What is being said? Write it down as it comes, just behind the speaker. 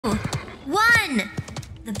1.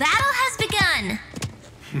 The battle has begun.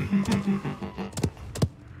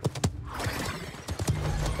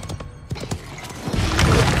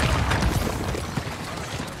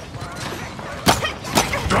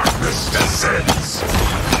 Darkness descends.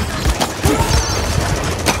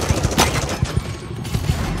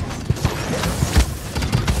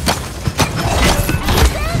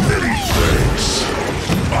 Many thanks.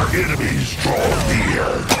 Our enemies draw near.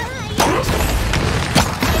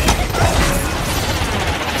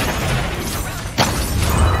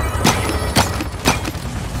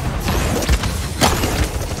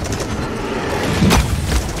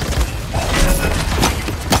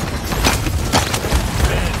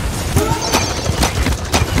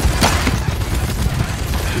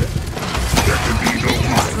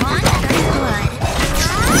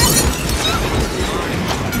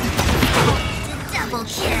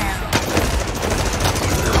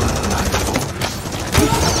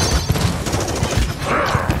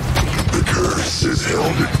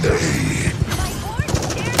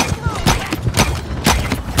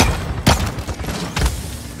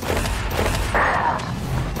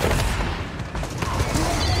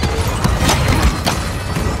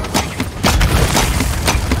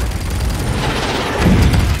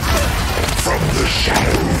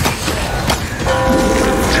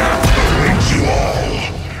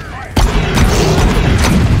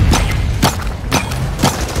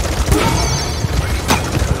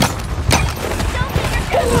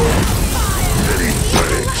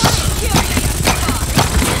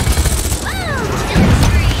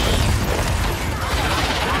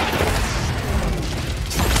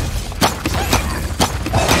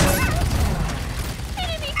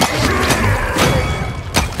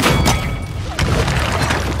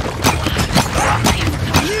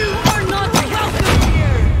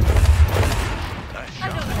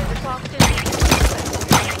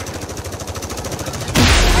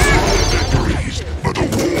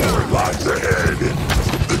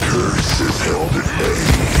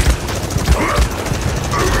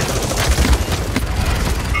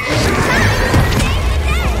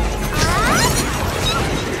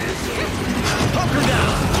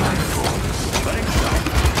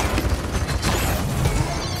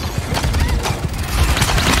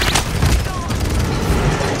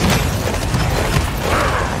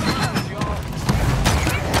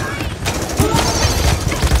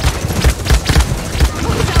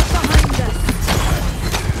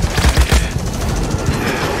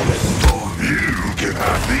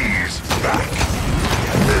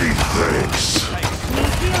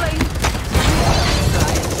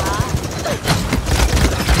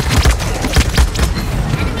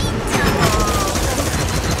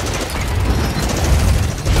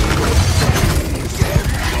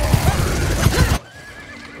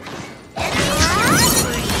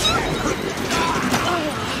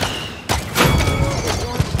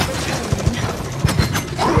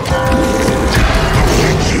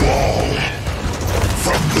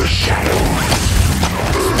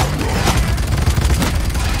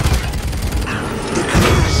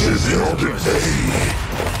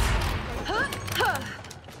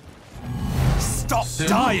 Stop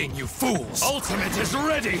dying, you fools! Ultimate is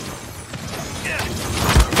ready!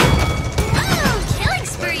 Oh, killing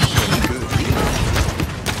spree!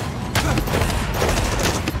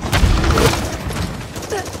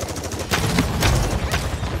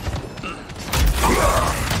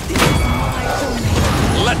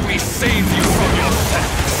 Let me save you from your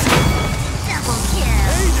thanks! Double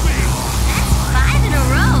kill! That's 5 in a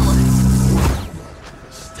row!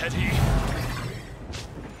 Steady!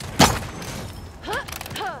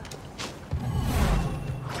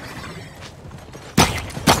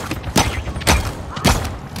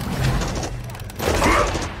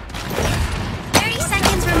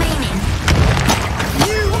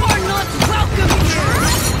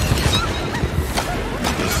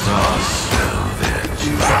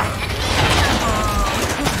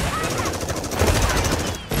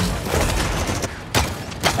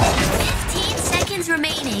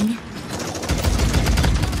 Remaining.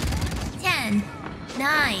 10,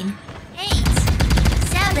 9, 8,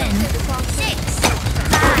 7, 6,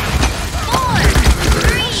 5, 4,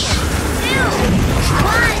 3, 2,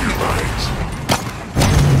 1.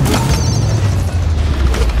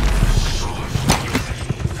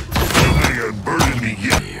 You burden me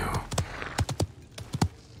yet.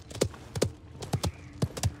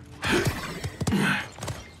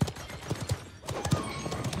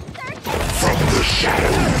 From the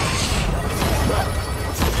shadows.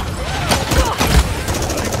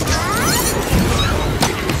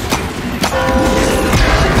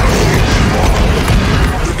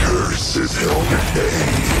 The curse is held at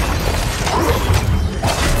bay.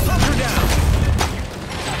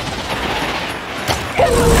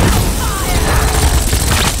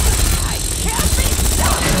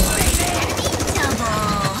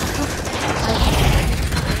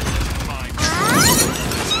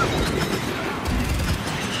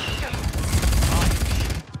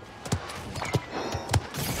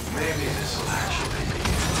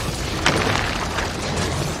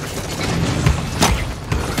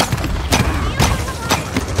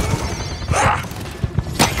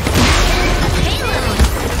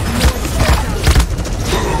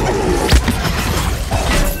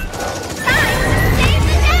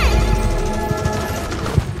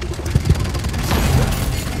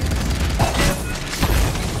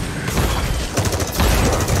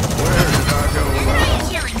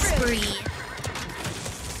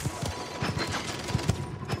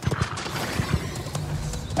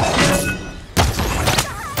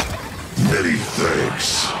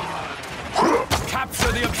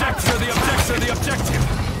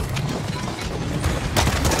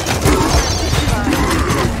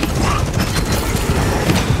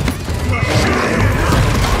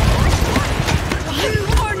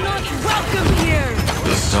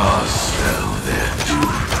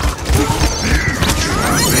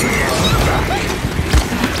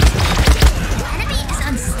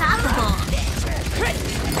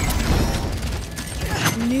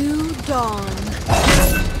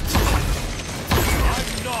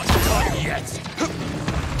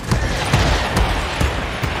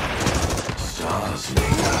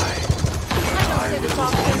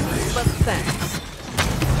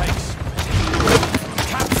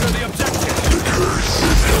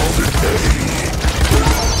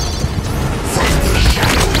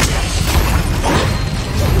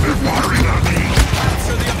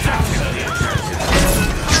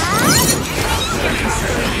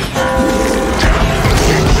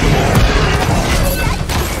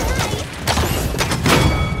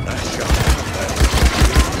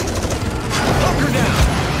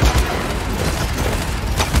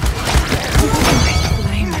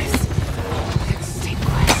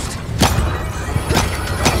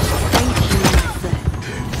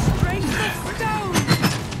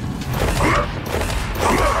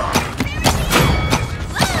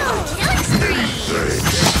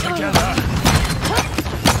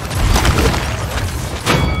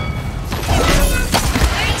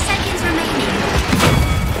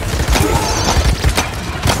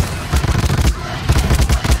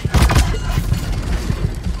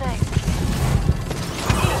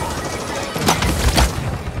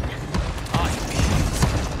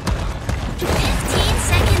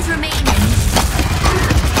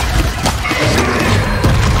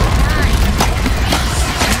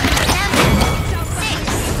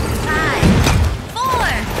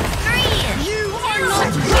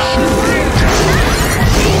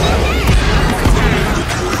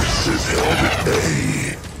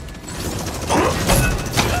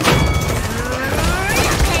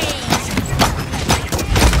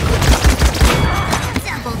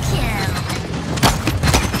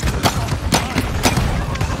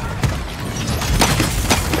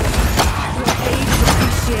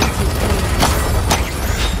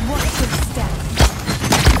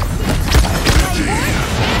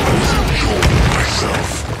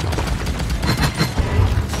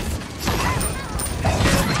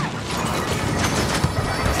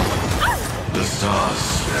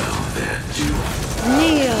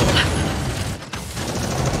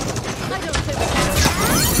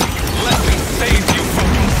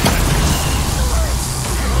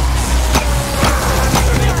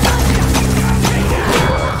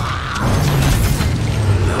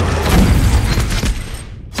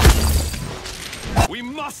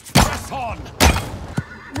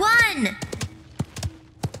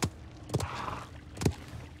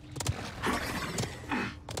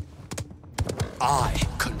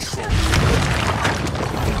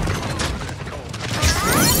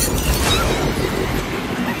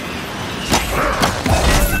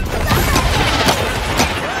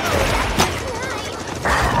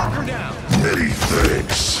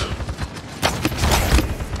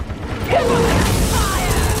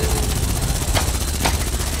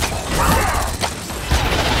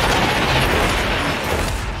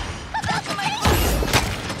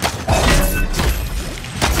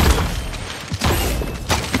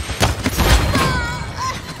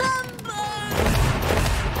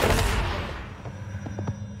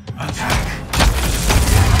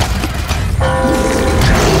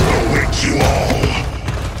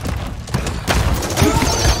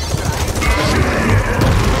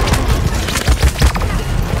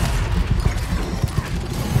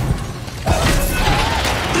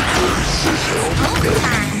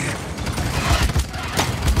 Overtime.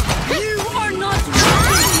 You are not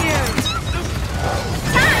welcome here!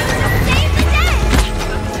 Time to save the day.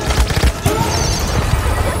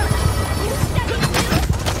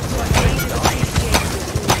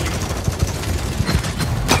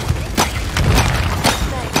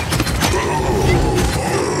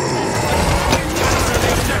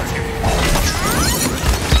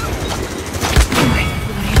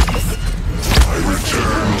 I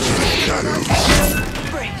return to the shadows.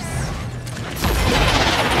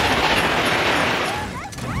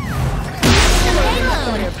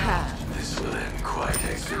 This will end quite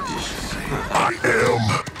expeditiously. I am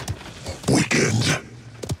weakened.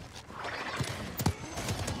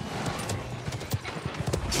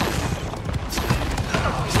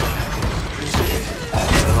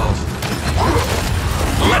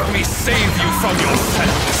 Let me save you from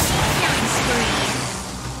yourselves! Killing spree.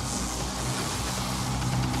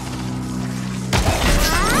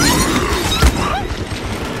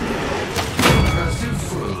 Trusted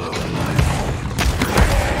for a lower life.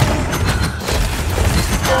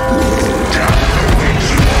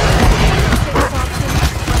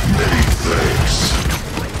 Many thanks.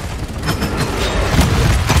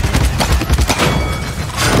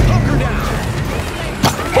 Hunker down!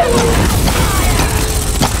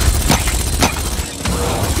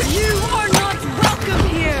 You are not welcome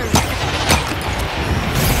here!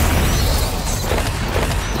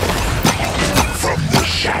 From the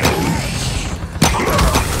shadows.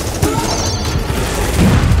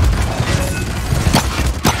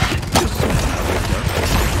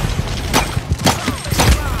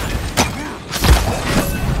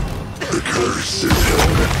 The curse is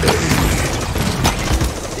held at bay.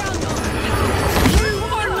 You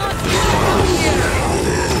are not welcome here!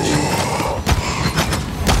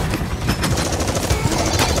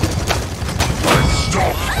 I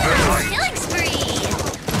stop the night. Killing spree.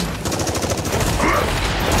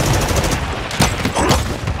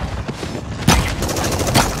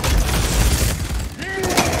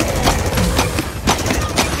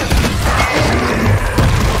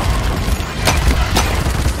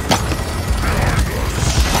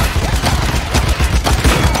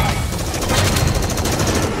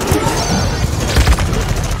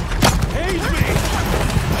 Aid me!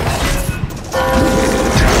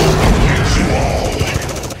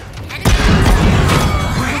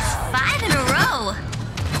 It's 5 in a row.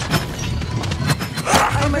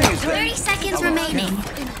 30 seconds remaining.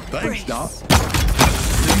 Thanks, Doc.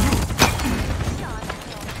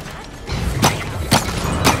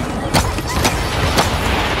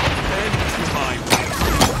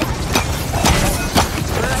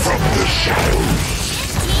 From the shadows.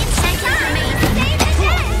 15 seconds remaining. Save the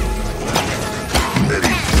day.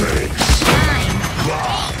 Many thanks. 9, 8,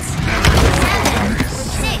 7,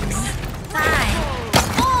 6, 5,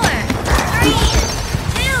 4, 3,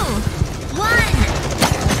 2, 1.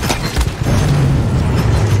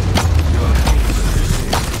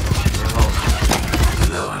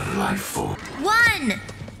 Lower life form. 1.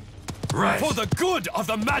 Right. For the good of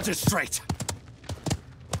the magistrate!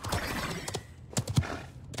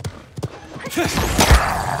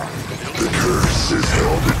 The curse is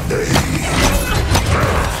held at bay.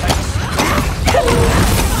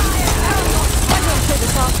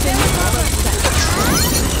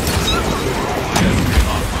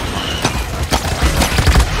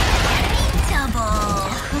 Double.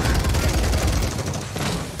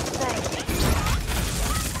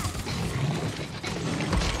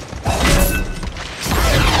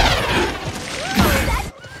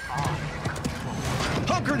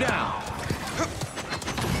 Hunker down!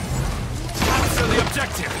 Capture the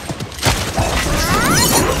objective!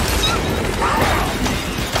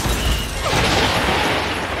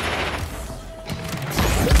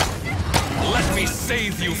 Let me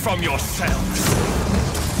save you from yourselves!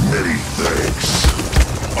 Many thanks.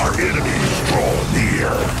 Our enemies draw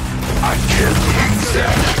near. I can't believe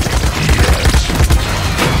that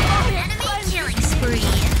Enemy killing spree.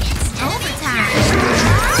 It's overtime.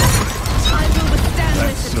 I will withstand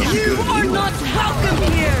this attack. You are not welcome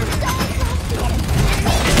here!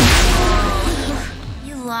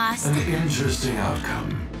 You lost. An interesting outcome.